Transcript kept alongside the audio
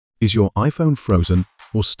Is your iPhone frozen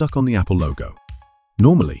or stuck on the Apple logo?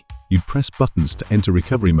 Normally, you'd press buttons to enter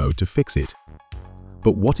recovery mode to fix it.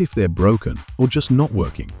 But what if they're broken or just not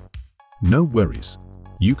working? No worries.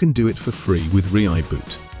 You can do it for free with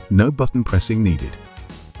iBoot. No button pressing needed.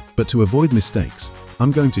 But to avoid mistakes,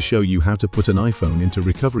 I'm going to show you how to put an iPhone into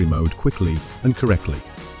recovery mode quickly and correctly.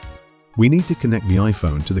 We need to connect the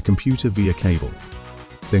iPhone to the computer via cable.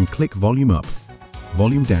 Then click volume up,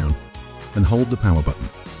 volume down, and hold the power button.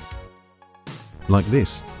 Like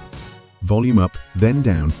this. Volume up, then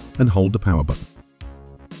down, and hold the power button.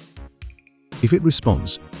 If it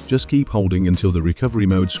responds, just keep holding until the recovery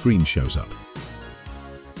mode screen shows up.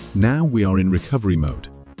 Now we are in recovery mode.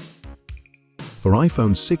 For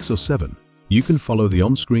iPhone 6 or 7, you can follow the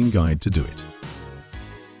on-screen guide to do it.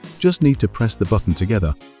 Just need to press the button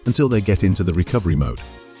together until they get into the recovery mode.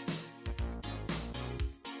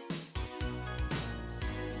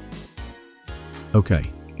 Okay,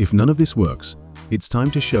 if none of this works, it's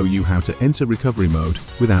time to show you how to enter recovery mode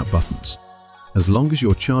without buttons. As long as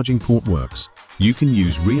your charging port works, you can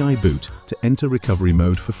use iBoot to enter recovery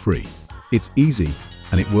mode for free. It's easy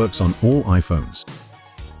and it works on all iPhones.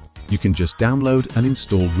 You can just download and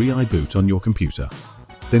install iBoot on your computer.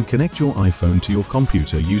 Then connect your iPhone to your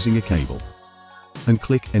computer using a cable and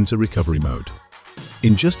click Enter Recovery Mode.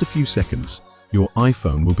 In just a few seconds, your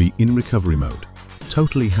iPhone will be in recovery mode,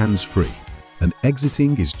 totally hands-free, and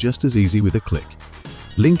exiting is just as easy with a click.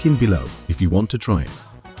 Link in below if you want to try it.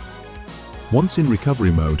 Once in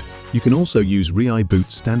recovery mode, you can also use iBoot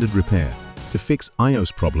Standard Repair to fix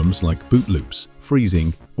iOS problems like boot loops,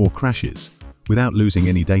 freezing, or crashes without losing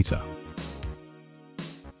any data.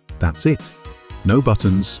 That's it. No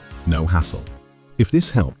buttons, no hassle. If this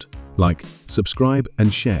helped, like, subscribe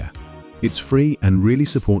and share. It's free and really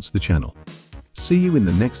supports the channel. See you in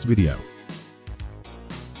the next video.